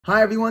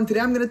Hi everyone,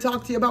 today I'm going to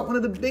talk to you about one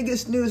of the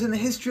biggest news in the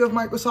history of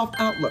Microsoft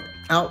Outlook.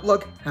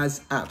 Outlook has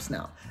apps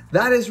now.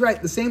 That is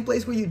right, the same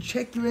place where you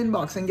check your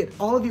inbox and get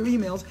all of your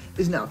emails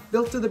is now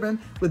filled to the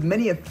brim with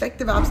many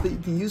effective apps that you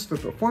can use for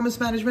performance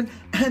management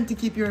and to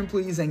keep your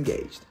employees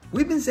engaged.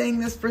 We've been saying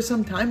this for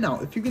some time now.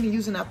 If you're going to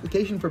use an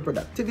application for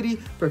productivity,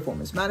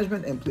 performance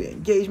management, employee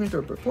engagement,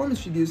 or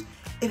performance reviews,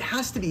 it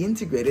has to be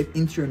integrated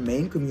into your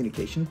main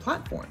communication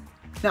platform.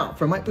 Now,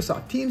 for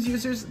Microsoft Teams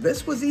users,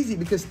 this was easy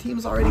because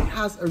Teams already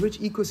has a rich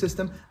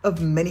ecosystem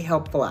of many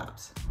helpful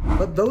apps.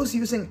 But those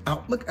using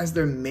Outlook as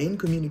their main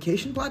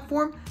communication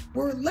platform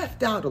were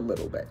left out a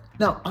little bit.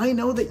 Now, I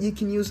know that you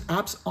can use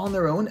apps on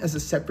their own as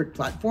a separate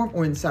platform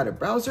or inside a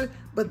browser,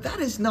 but that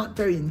is not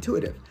very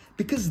intuitive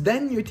because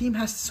then your team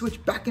has to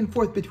switch back and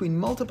forth between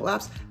multiple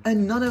apps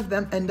and none of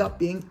them end up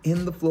being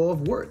in the flow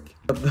of work.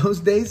 But those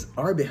days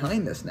are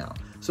behind us now.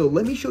 So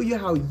let me show you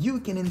how you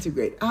can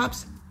integrate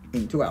apps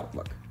into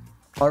Outlook.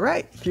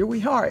 Alright, here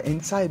we are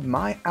inside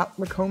my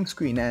Outlook home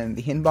screen, and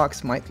the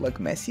inbox might look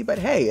messy, but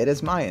hey, it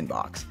is my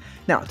inbox.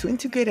 Now, to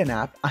integrate an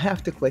app, I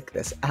have to click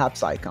this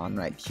apps icon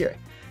right here.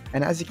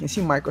 And as you can see,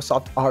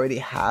 Microsoft already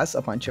has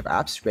a bunch of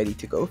apps ready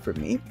to go for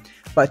me.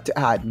 But to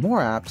add more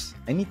apps,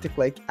 I need to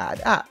click Add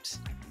Apps.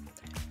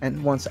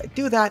 And once I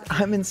do that,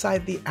 I'm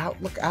inside the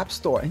Outlook App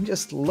Store and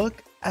just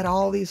look at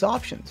all these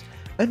options.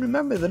 And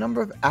remember, the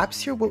number of apps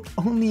here will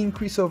only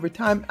increase over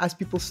time as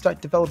people start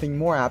developing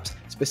more apps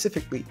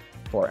specifically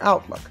for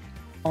Outlook.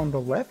 On the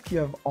left, you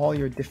have all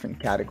your different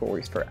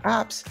categories for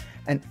apps,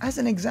 and as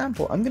an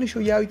example, I'm going to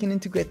show you how you can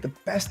integrate the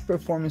best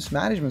performance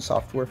management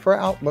software for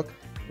Outlook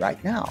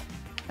right now,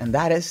 and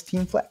that is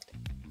Teamflect.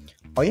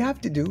 All you have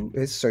to do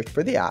is search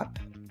for the app,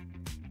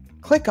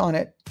 click on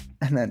it,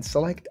 and then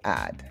select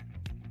Add.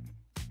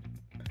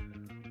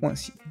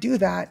 Once you do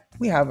that,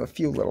 we have a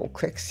few little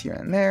clicks here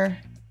and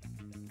there.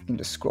 You can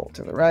just scroll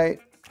to the right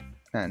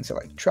and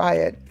select Try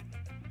It.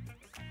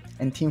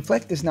 And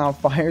Teamflect is now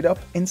fired up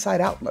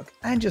inside Outlook.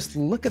 And just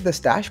look at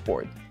this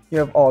dashboard. You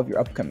have all of your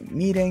upcoming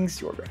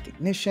meetings, your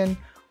recognition,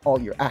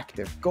 all your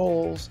active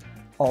goals,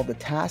 all the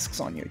tasks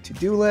on your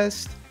to-do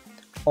list,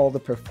 all the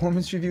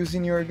performance reviews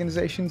in your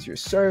organizations, your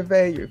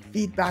survey, your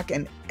feedback,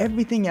 and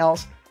everything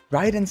else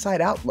right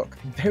inside Outlook.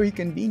 Very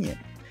convenient.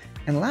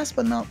 And last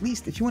but not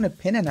least, if you want to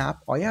pin an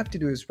app, all you have to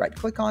do is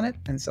right-click on it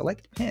and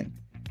select Pin.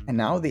 And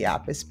now the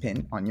app is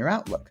pinned on your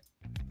Outlook.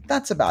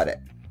 That's about it.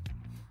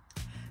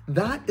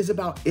 That is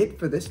about it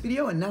for this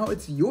video, and now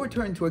it's your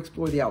turn to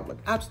explore the Outlook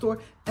App Store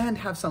and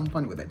have some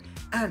fun with it.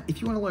 And if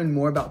you want to learn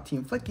more about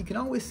Teamflect, you can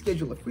always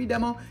schedule a free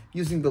demo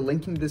using the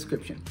link in the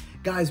description.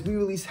 Guys, we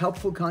release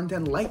helpful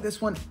content like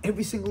this one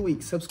every single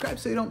week. Subscribe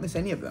so you don't miss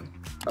any of them.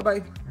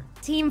 Bye-bye.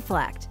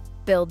 Teamflect.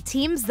 Build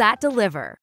teams that deliver.